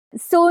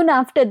Soon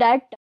after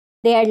that,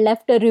 they had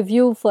left a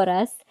review for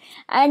us.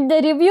 And the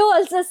review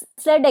also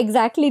said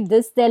exactly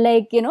this. They're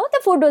like,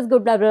 the food was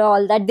good, blah, blah,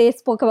 all that. They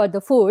spoke about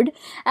the food.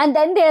 And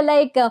then they're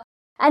like,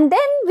 and then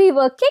we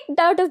were kicked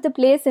out of the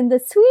place in the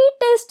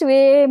sweetest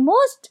way,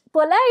 most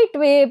polite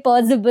way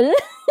possible.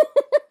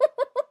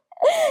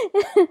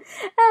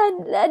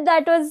 And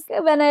that was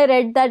when I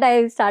read that,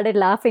 I started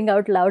laughing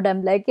out loud.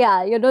 I'm like,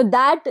 yeah,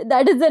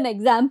 that is an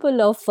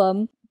example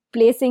of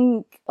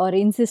placing or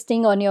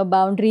insisting on your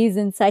boundaries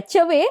in such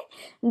a way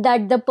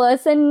that the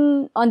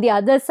person on the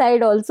other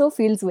side also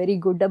feels very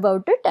good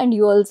about it, and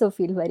you also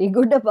feel very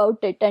good about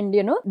it, and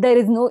there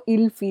is no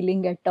ill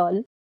feeling at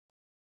all.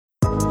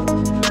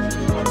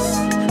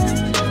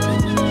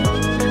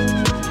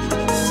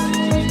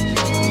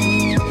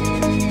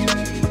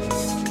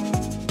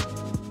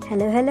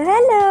 Hello, hello,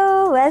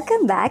 hello!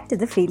 Welcome back to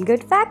the Feel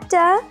Good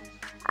Factor.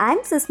 I'm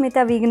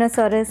Susmita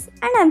Veganosaurus,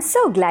 and I'm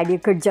so glad you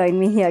could join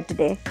me here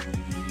today.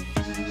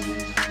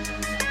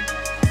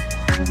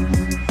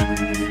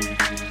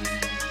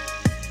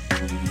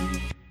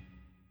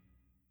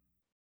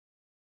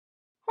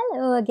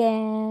 Hello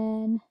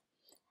again.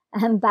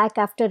 I'm back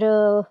after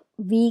a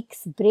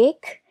week's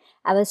break.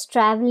 I was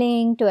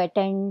traveling to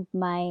attend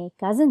my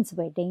cousin's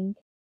wedding,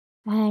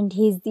 and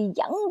he's the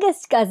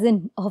youngest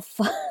cousin of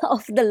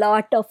of the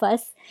lot of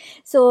us.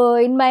 So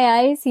in my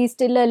eyes, he's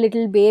still a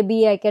little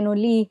baby. I can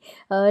only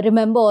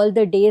remember all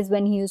the days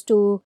when he used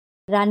to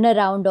run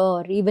around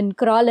or even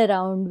crawl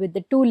around with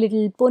the two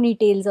little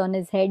ponytails on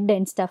his head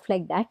and stuff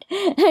like that.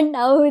 And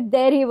now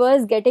there he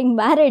was getting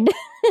married.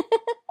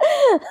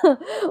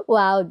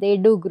 Wow, they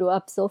do grow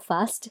up so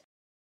fast.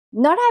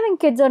 Not having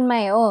kids on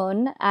my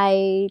own,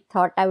 I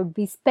thought I would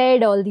be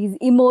spared all these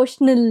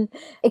emotional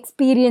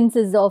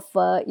experiences of,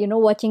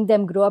 watching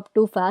them grow up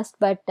too fast.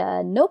 But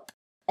nope.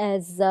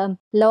 As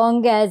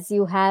long as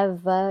you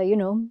have,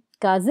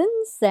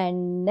 cousins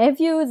and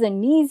nephews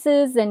and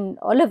nieces and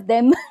all of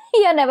them,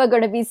 you're never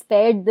going to be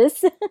spared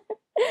this.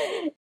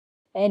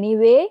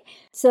 Anyway,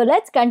 so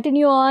let's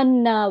continue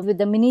on with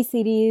the mini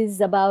series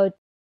about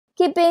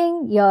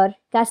keeping your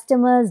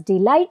customers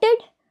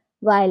delighted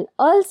while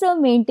also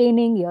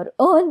maintaining your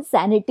own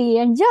sanity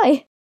and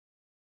joy.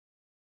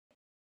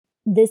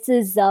 This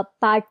is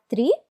part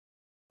 3.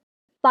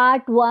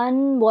 Part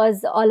 1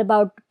 was all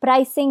about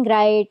pricing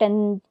right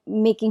and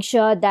making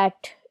sure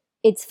that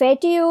it's fair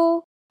to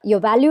you, you're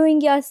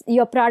valuing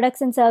your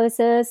products and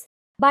services,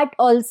 but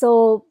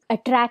also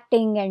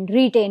attracting and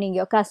retaining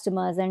your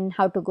customers and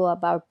how to go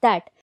about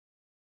that.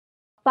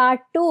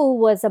 Part 2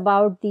 was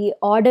about the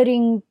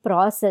ordering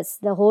process,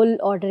 the whole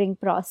ordering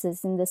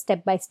process and the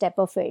step-by-step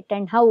of it,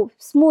 and how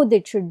smooth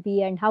it should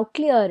be and how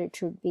clear it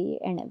should be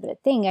and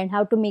everything, and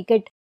how to make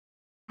it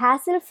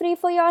hassle-free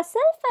for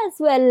yourself as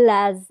well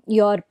as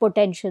your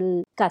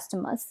potential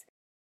customers.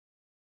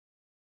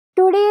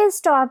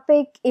 Today's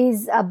topic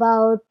is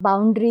about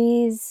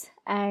boundaries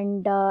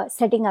and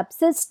setting up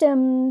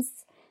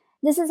systems.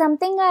 This is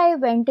something I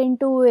went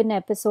into in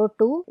episode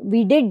 2.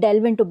 We did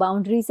delve into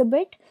boundaries a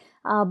bit.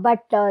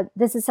 But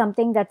this is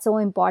something that's so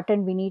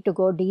important, we need to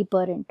go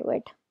deeper into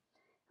it.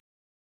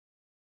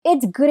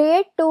 It's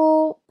great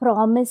to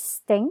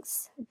promise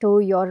things to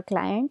your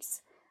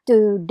clients,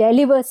 to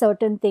deliver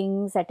certain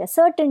things at a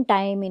certain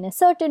time in a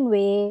certain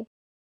way.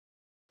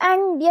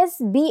 And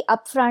yes, be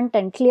upfront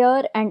and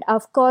clear. And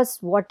of course,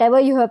 whatever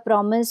you have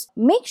promised,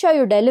 make sure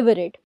you deliver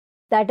it.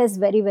 That is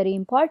very, very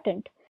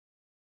important.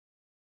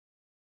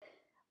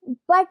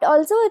 But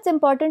also, it's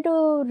important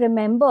to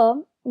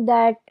remember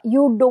that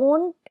you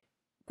don't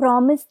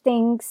promise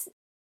things,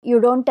 you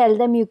don't tell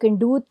them you can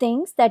do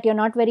things that you're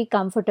not very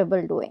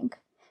comfortable doing.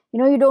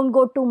 You don't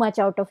go too much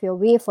out of your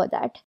way for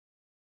that.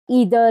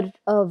 Either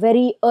a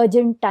very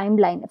urgent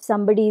timeline, if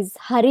somebody is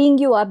hurrying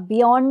you up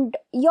beyond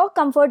your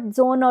comfort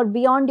zone or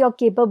beyond your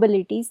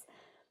capabilities,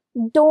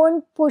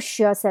 don't push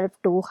yourself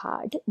too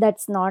hard.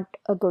 That's not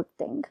a good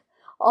thing.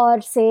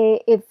 Or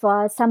say if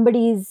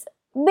somebody is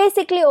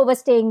basically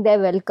overstaying their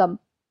welcome,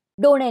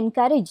 don't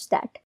encourage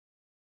that.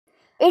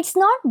 It's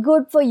not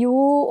good for you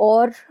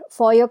or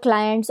for your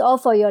clients or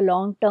for your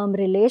long-term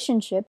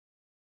relationship.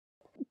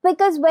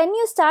 Because when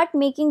you start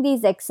making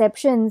these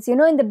exceptions,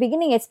 in the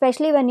beginning,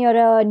 especially when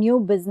you're a new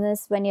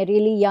business, when you're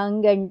really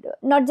young and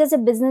not just a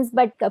business,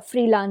 but a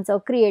freelance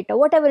or creator,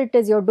 whatever it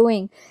is you're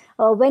doing,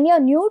 when you're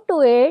new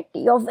to it,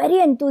 you're very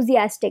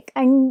enthusiastic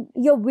and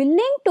you're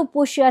willing to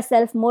push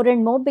yourself more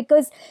and more,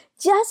 because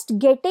just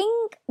getting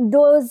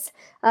those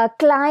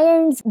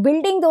clients,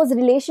 building those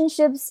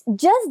relationships,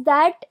 just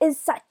that is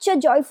such a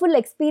joyful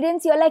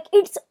experience. You're like,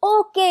 it's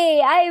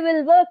okay, I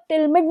will work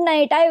till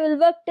midnight, I will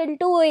work till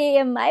 2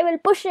 a.m., I will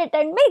push it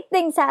and make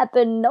things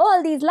happen,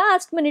 all these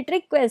last minute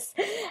requests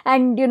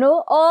and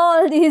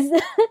all these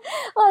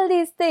all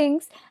these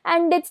things.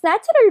 And it's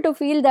natural to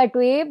feel that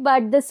way,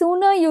 but the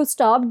sooner you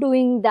stop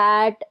doing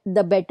that,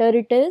 the better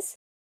it is.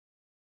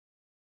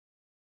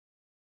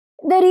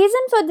 The reason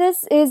for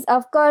this is,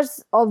 of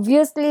course,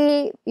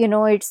 obviously,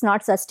 it's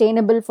not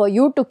sustainable for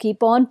you to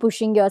keep on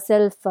pushing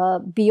yourself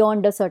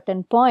beyond a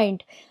certain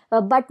point.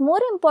 But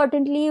more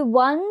importantly,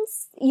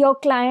 once your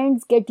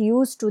clients get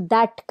used to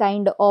that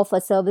kind of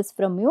a service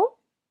from you,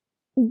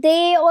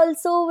 they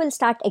also will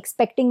start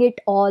expecting it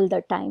all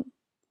the time.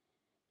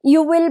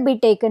 You will be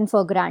taken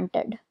for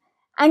granted.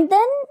 And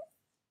then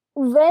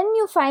when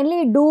you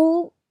finally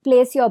do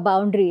place your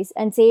boundaries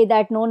and say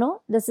that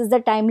no, this is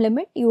the time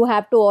limit, you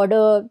have to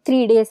order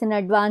 3 days in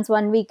advance,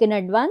 1 week in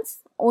advance,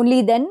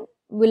 only then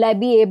will I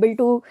be able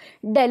to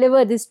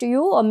deliver this to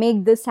you or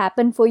make this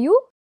happen for you.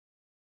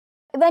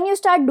 When you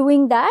start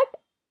doing that,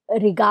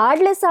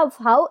 regardless of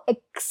how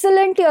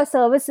excellent your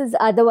service is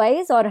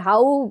otherwise, or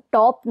how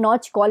top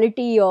notch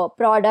quality your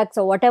products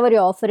or whatever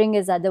you're offering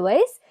is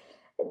otherwise,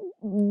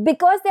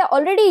 because they're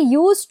already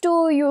used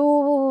to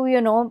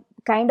you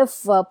kind of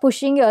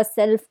pushing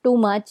yourself too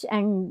much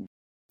and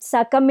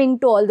succumbing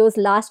to all those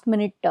last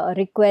minute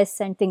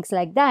requests and things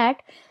like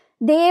that,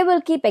 they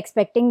will keep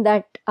expecting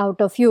that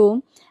out of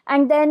you,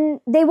 and then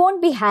they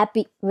won't be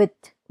happy with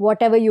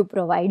whatever you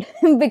provide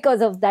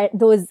because of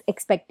those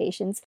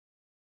expectations.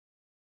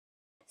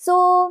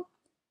 So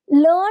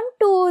learn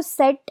to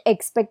set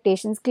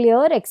expectations,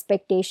 clear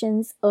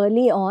expectations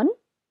early on,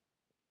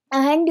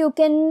 and you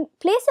can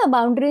place your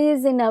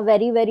boundaries in a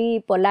very,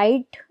 very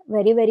polite,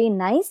 very, very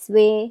nice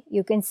way.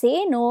 You can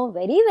say no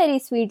very, very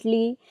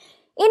sweetly,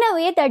 in a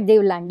way that they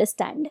will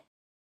understand.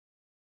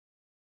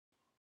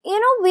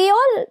 We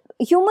all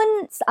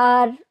humans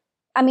are,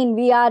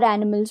 we are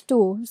animals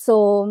too.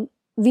 So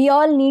we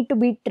all need to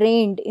be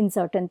trained in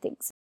certain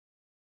things.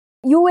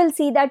 You will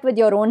see that with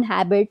your own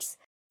habits.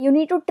 You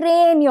need to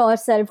train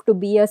yourself to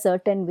be a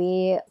certain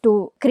way,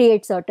 to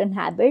create certain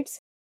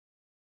habits.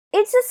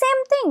 It's the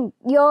same thing.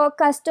 Your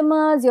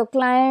customers, your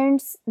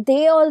clients,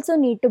 they also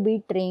need to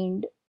be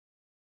trained.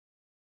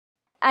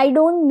 I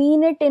don't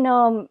mean it in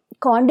a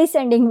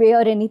condescending way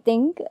or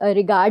anything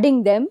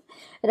regarding them,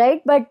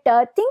 right? But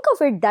think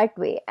of it that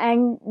way.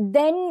 And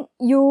then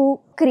you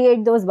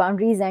create those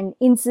boundaries and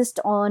insist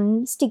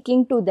on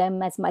sticking to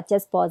them as much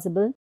as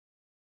possible.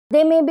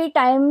 There may be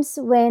times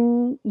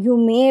when you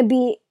may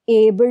be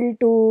able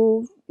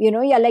to,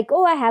 you're like,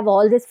 oh, I have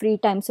all this free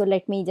time, so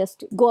let me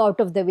just go out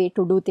of the way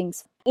to do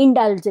things,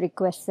 indulge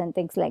requests and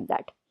things like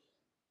that.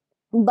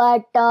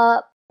 But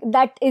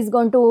that is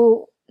going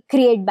to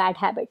create bad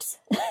habits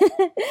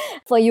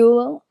for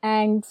you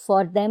and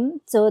for them.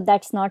 So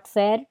that's not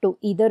fair to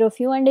either of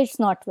you, and it's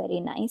not very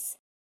nice.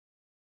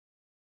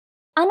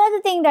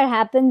 Another thing that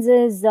happens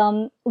is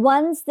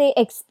once they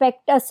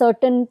expect a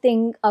certain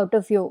thing out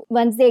of you,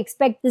 once they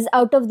expect this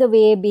out of the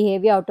way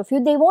behavior out of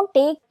you, they won't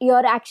take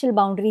your actual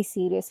boundaries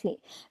seriously,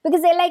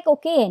 because they're like,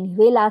 okay,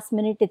 anyway, last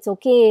minute, it's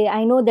okay.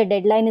 I know the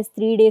deadline is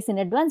 3 days in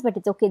advance, but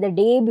it's okay. The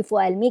day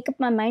before, I'll make up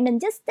my mind, and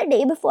just the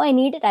day before I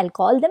need it, I'll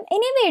call them.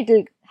 Anyway,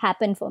 it'll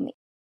happen for me.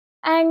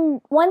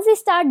 And once they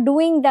start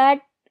doing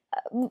that,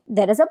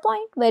 there is a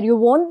point where you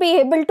won't be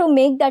able to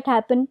make that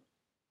happen.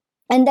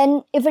 And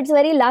then if it's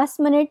very last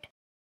minute,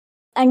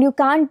 and you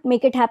can't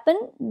make it happen,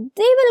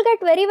 they will get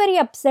very, very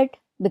upset,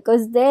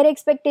 because their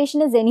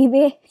expectation is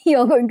anyway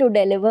you're going to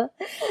deliver,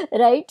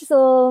 right?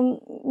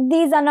 So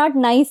these are not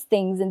nice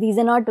things, and these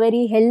are not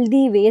very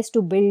healthy ways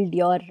to build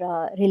your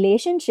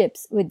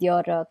relationships with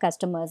your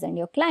customers and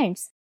your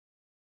clients.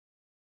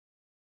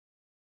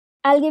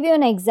 I'll give you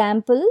an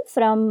example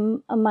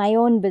from my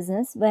own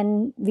business.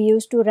 When we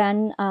used to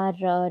run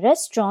our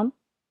restaurant,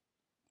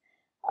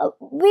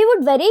 we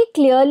would very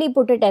clearly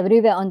put it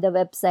everywhere on the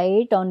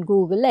website, on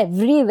Google,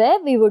 everywhere.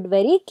 We would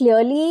very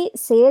clearly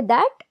say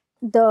that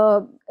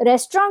the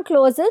restaurant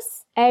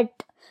closes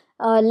at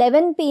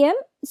 11 p.m.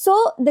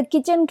 So the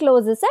kitchen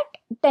closes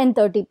at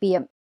 10:30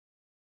 p.m.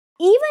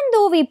 Even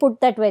though we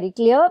put that very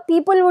clear,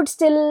 people would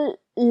still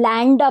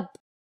land up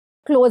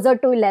closer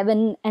to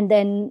 11 and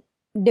then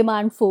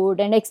demand food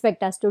and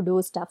expect us to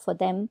do stuff for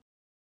them.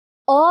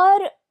 Or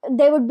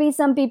there would be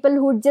some people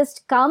who'd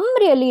just come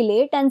really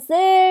late and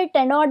sit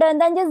and order, and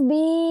then just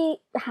be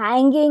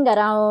hanging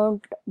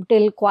around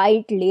till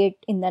quite late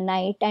in the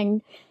night.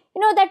 And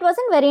that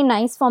wasn't very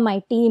nice for my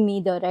team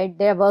either, right?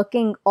 They're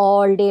working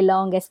all day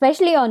long,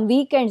 especially on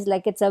weekends,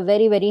 like it's a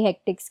very, very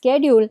hectic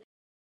schedule.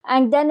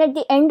 And then at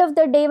the end of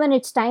the day, when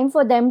it's time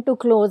for them to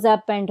close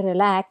up and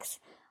relax,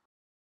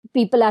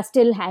 people are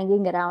still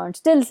hanging around,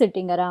 still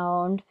sitting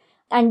around,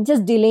 and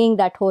just delaying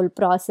that whole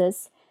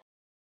process.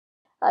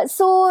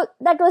 So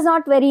that was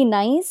not very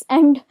nice.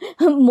 And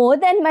more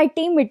than my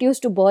team, it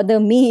used to bother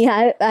me.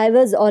 I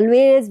was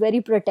always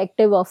very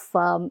protective of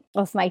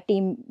my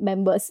team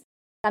members.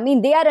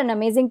 They are an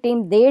amazing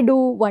team. They do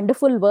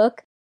wonderful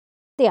work.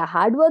 They are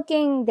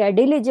hardworking, they are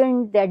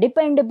diligent, they are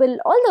dependable,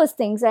 all those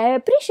things. I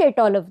appreciate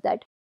all of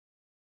that.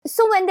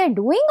 So when they're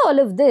doing all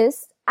of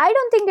this, I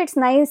don't think it's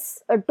nice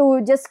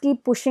to just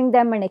keep pushing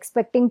them and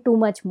expecting too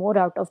much more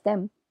out of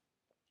them.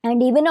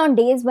 And even on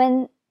days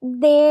when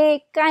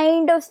they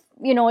kind of,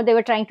 they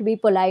were trying to be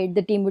polite,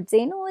 the team would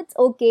say, no, it's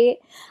okay,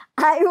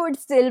 I would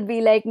still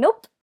be like,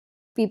 nope,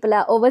 people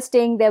are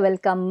overstaying their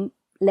welcome.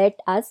 let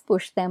us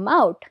push them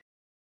out.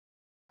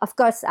 Of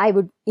course, I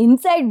would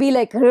inside be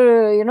like,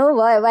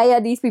 why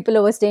are these people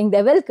overstaying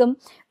their welcome?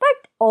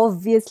 But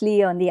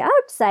obviously on the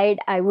outside,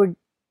 I would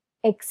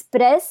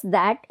express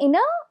that in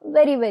a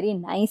very, very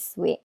nice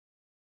way.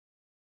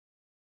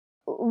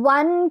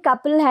 One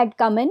couple had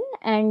come in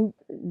and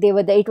they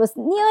were there. It was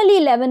nearly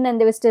 11 and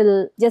they were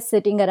still just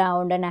sitting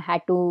around, and I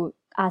had to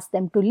ask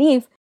them to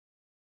leave.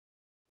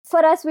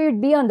 For us, we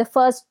would be on the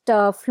first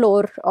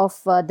floor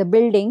of the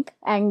building,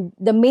 and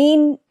the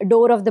main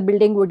door of the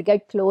building would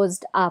get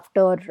closed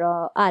after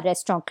our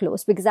restaurant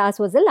closed, because ours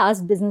was the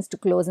last business to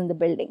close in the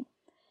building.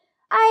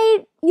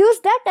 I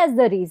used that as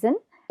the reason.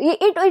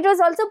 It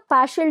was also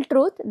partial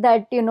truth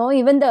that,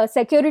 even the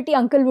security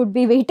uncle would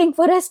be waiting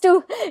for us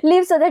to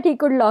leave so that he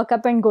could lock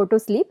up and go to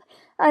sleep.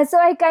 So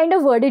I kind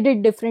of worded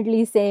it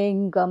differently,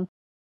 saying,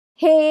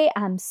 hey,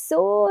 I'm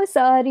so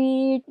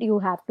sorry, you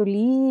have to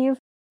leave,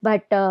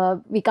 but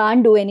we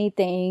can't do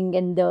anything.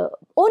 And the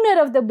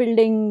owner of the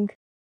building,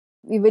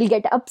 we will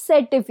get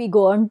upset if we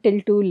go on till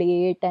too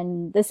late,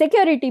 and the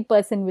security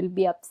person will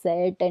be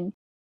upset. And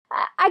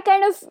I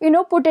kind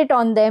of, put it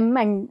on them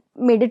and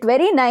made it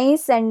very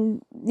nice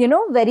and,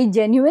 very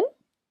genuine.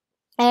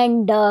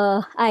 And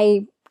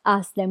I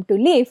asked them to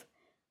leave.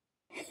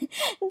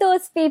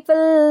 Those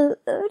people,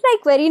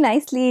 very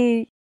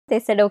nicely, they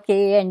said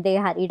okay, and they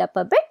hurried up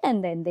a bit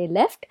and then they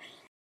left.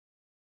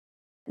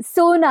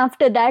 Soon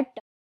after that,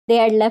 they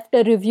had left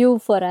a review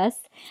for us.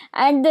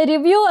 And the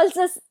review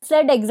also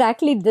said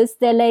exactly this.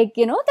 They're like,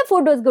 the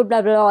food was good,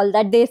 blah, blah, blah, all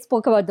that. They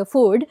spoke about the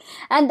food.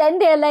 And then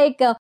they're like,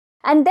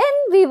 and then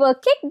we were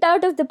kicked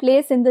out of the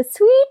place in the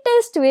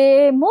sweetest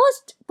way,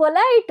 most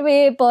polite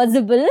way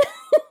possible.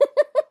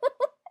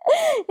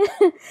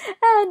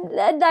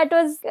 And that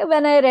was,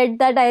 when I read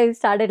that, I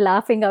started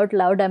laughing out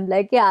loud. I'm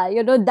like, yeah,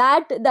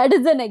 that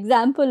is an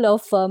example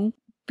of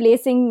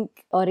placing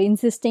or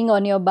insisting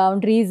on your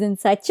boundaries in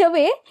such a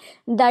way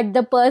that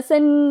the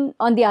person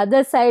on the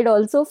other side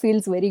also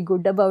feels very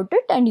good about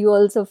it, and you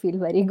also feel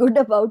very good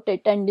about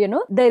it, and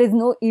there is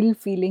no ill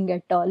feeling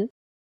at all.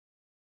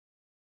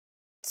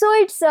 So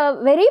it's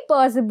very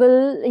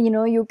possible,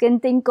 you can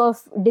think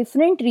of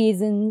different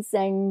reasons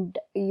and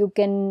you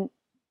can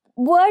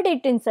word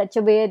it in such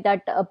a way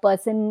that a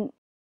person,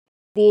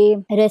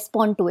 they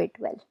respond to it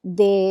well.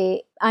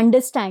 They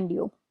understand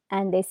you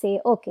and they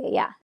say, okay,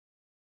 yeah.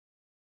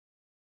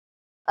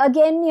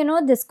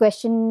 Again, this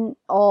question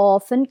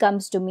often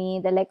comes to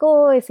me. They're like,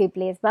 oh, if we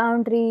place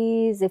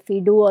boundaries, if we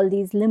do all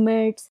these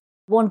limits,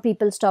 won't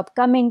people stop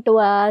coming to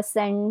us?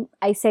 And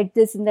I said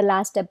this in the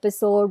last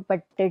episode,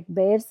 but it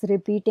bears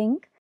repeating.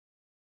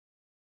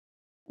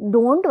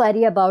 Don't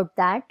worry about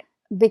that,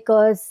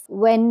 because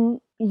when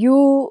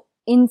you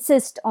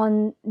insist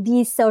on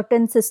these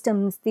certain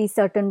systems, these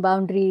certain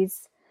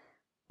boundaries,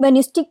 when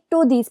you stick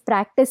to these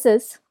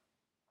practices,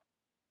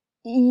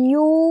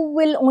 you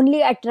will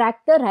only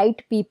attract the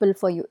right people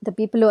for you, the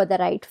people who are the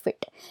right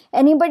fit.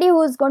 Anybody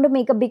who is going to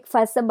make a big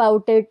fuss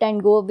about it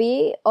and go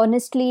away,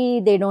 honestly,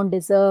 they don't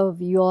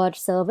deserve your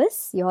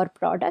service, your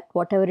product,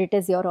 whatever it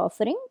is you're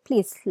offering.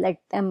 Please let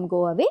them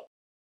go away.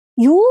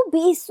 You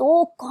be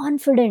so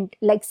confident.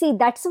 See,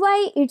 that's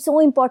why it's so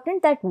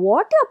important that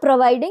what you're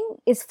providing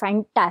is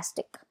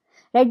fantastic.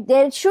 Right?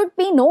 There should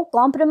be no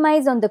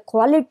compromise on the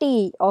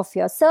quality of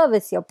your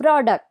service, your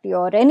product,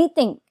 your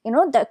anything.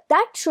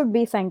 That should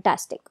be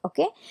fantastic.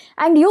 Okay.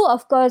 And you,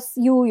 of course,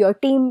 your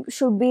team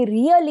should be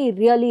really,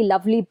 really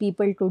lovely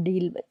people to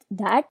deal with.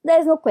 That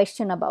there's no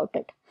question about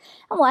it.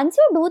 And once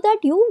you do that,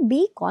 you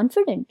be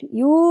confident.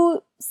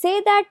 You say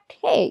that,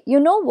 hey,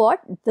 you know what?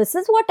 This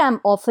is what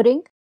I'm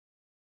offering.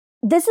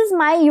 This is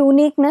my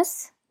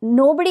uniqueness.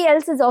 Nobody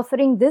else is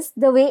offering this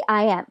the way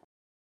I am.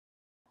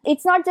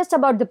 It's not just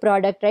about the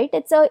product, right?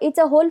 It's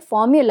a whole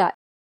formula.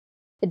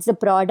 It's the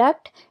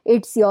product,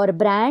 it's your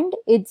brand,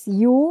 it's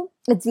you,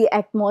 it's the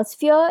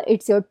atmosphere,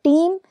 it's your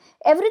team,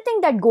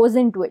 everything that goes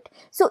into it.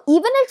 So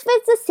even if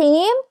it's the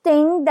same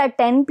thing that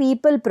 10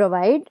 people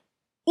provide,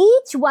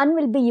 each one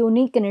will be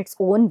unique in its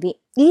own way.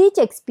 Each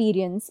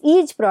experience,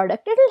 each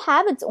product, it will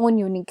have its own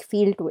unique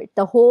feel to it,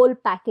 the whole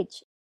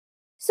package.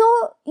 So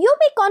you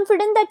be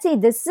confident that, see,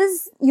 this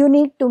is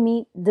unique to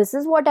me, this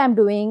is what I'm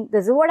doing,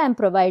 this is what I'm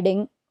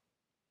providing.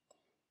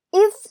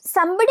 If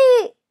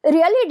somebody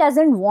really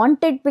doesn't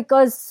want it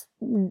because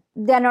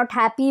they're not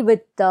happy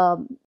with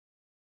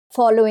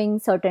following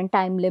certain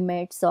time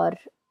limits or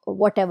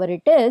whatever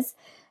it is,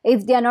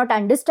 if they are not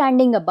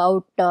understanding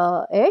about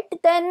it,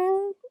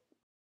 then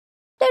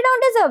they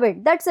don't deserve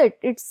it. That's it.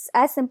 It's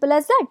as simple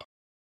as that.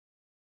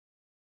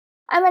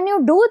 And when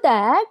you do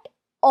that,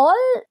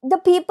 all the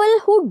people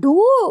who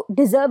do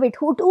deserve it,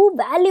 who do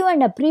value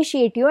and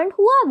appreciate you, and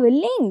who are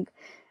willing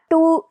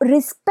to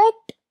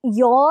respect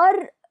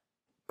your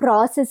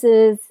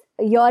processes,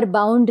 your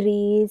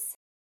boundaries,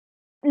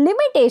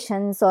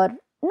 limitations, or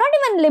not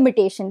even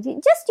limitations,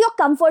 just your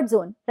comfort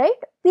zone, right?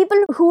 People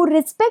who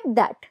respect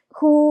that,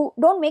 who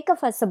don't make a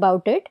fuss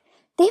about it,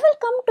 they will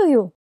come to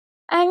you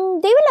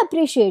and they will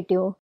appreciate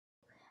you.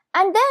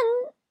 And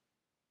then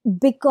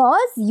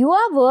because you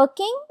are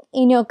working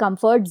in your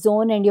comfort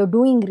zone and you're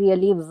doing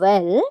really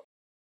well,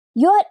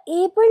 you're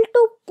able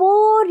to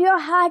pour your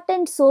heart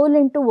and soul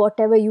into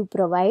whatever you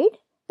provide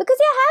because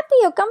you're happy,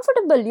 you're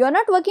comfortable, you're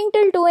not working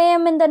till 2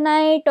 a.m. in the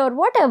night or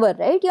whatever,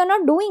 right? You're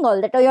not doing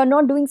all that, or you're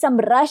not doing some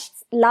rushed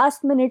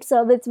last minute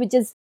service which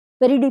is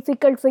very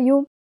difficult for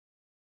you.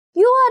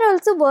 You are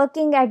also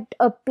working at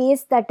a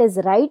pace that is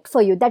right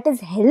for you, that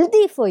is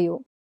healthy for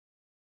you.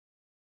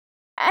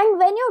 And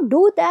when you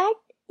do that,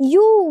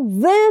 you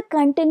will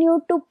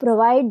continue to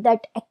provide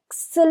that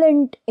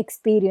excellent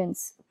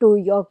experience to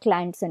your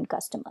clients and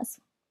customers.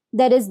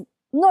 There is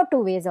no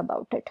two ways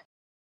about it.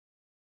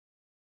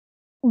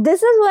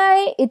 This is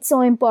why it's so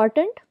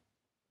important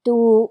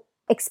to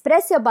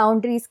express your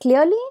boundaries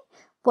clearly,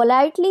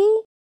 politely,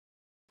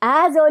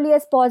 as early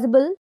as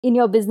possible in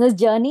your business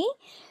journey,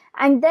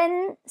 and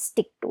then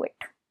stick to it.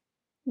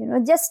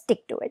 Just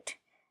stick to it.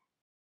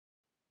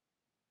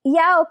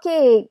 Yeah,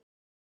 okay,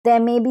 there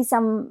may be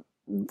some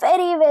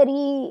very,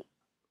 very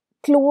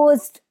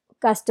closed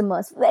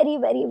customers, very,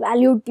 very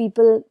valued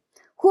people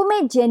who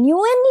may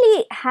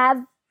genuinely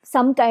have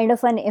some kind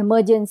of an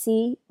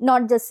emergency,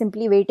 not just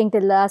simply waiting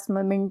till the last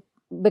moment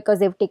because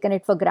they've taken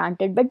it for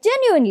granted, but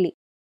genuinely,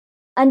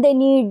 and they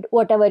need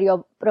whatever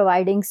you're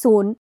providing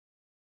soon.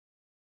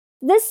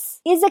 This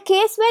is a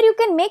case where you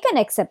can make an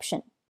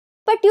exception,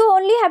 but you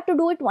only have to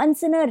do it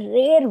once in a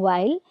rare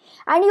while,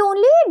 and you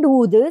only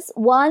do this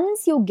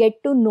once you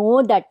get to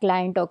know that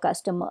client or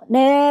customer.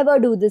 Never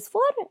do this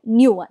for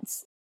new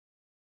ones.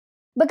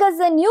 Because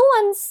the new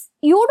ones,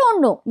 you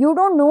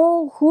don't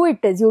know who it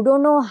is, you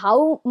don't know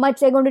how much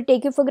they're going to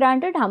take you for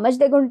granted, how much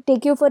they're going to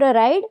take you for a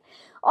ride,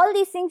 all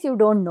these things you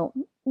don't know.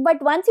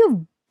 But once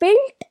you've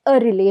built a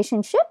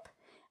relationship,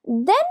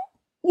 then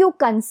you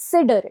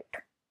consider it,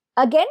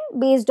 again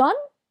based on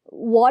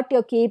what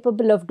you're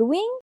capable of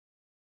doing,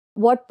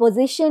 what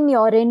position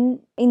you're in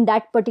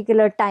that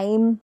particular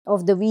time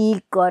of the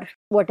week or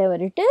whatever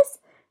it is.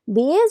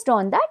 Based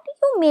on that,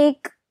 you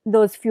make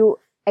those few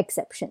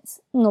exceptions,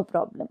 no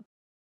problem.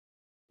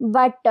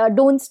 But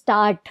don't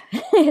start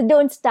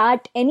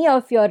any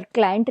of your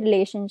client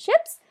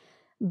relationships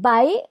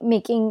by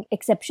making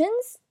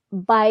exceptions,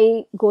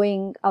 by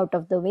going out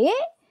of the way,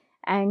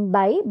 and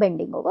by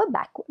bending over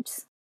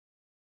backwards.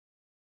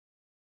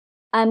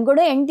 I'm going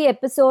to end the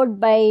episode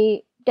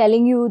by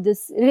telling you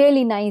this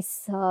really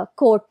nice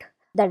quote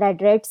that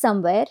I'd read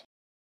somewhere.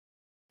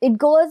 It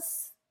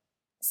goes,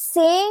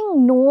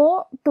 saying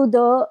no to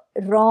the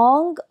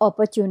wrong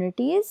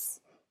opportunities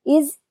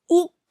is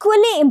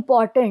equally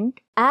important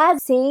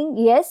as saying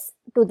yes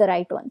to the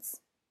right ones.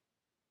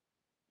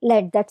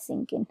 Let that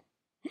sink in.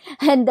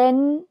 And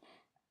then,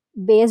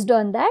 based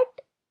on that,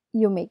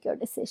 you make your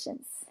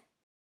decisions.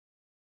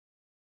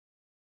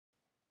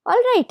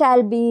 All right,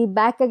 I'll be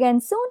back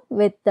again soon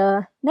with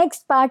the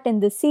next part in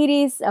the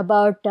series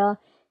about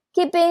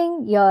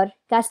keeping your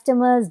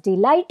customers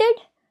delighted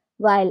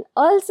while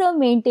also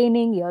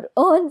maintaining your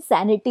own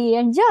sanity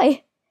and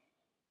joy.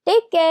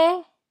 Take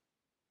care.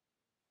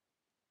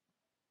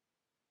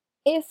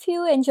 If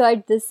you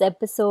enjoyed this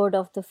episode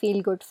of the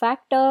Feel Good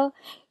Factor,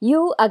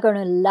 you are going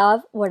to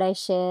love what I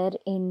share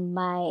in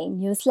my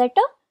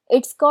newsletter.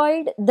 It's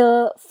called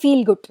the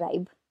Feel Good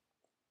Tribe.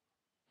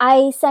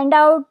 I send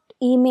out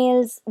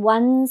emails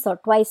once or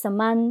twice a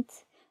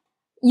month.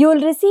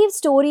 You'll receive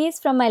stories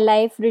from my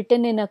life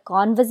written in a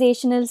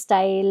conversational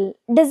style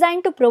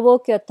designed to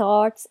provoke your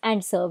thoughts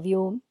and serve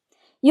you.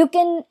 You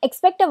can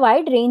expect a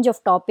wide range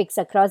of topics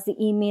across the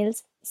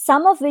emails,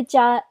 some of which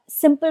are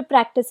simple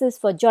practices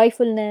for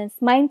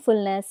joyfulness,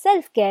 mindfulness,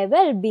 self-care,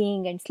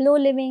 well-being, and slow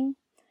living,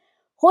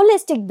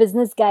 holistic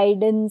business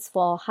guidance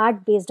for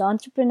heart-based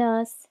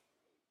entrepreneurs,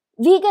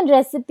 vegan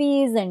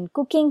recipes and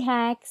cooking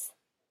hacks,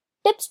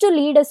 tips to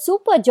lead a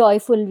super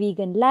joyful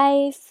vegan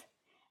life,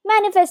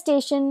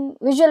 manifestation,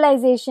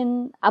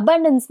 visualization,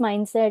 abundance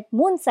mindset,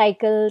 moon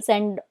cycles,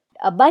 and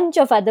a bunch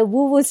of other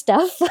woo-woo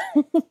stuff.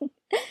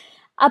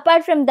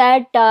 Apart from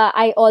that,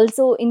 I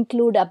also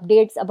include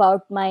updates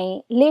about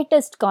my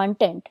latest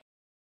content.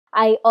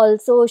 I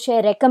also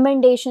share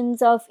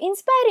recommendations of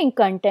inspiring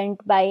content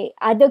by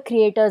other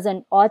creators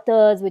and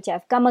authors which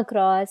I've come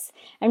across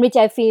and which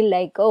I feel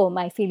like, oh,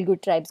 my Feel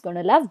Good Tribe's going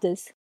to love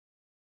this.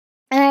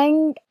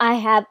 And I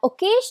have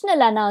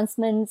occasional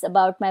announcements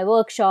about my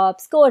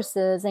workshops,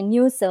 courses, and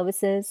news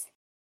services.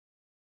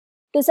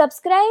 To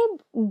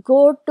subscribe,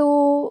 go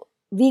to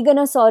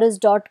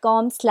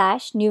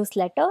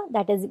veganosaurus.com/newsletter.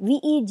 That is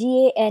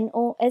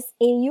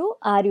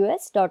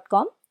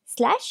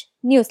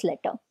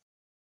veganosaurus.com/newsletter.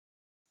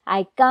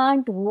 I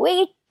can't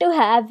wait to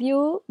have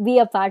you be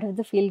a part of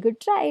the Feel Good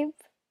Tribe.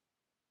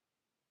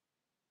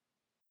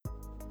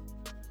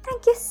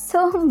 Thank you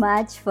so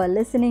much for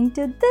listening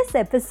to this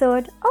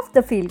episode of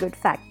the Feel Good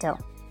Factor.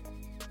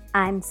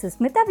 I'm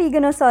Susmita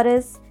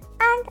Veganosaurus,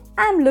 and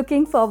I'm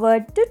looking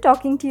forward to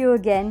talking to you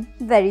again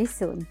very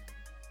soon.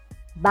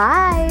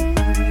 Bye!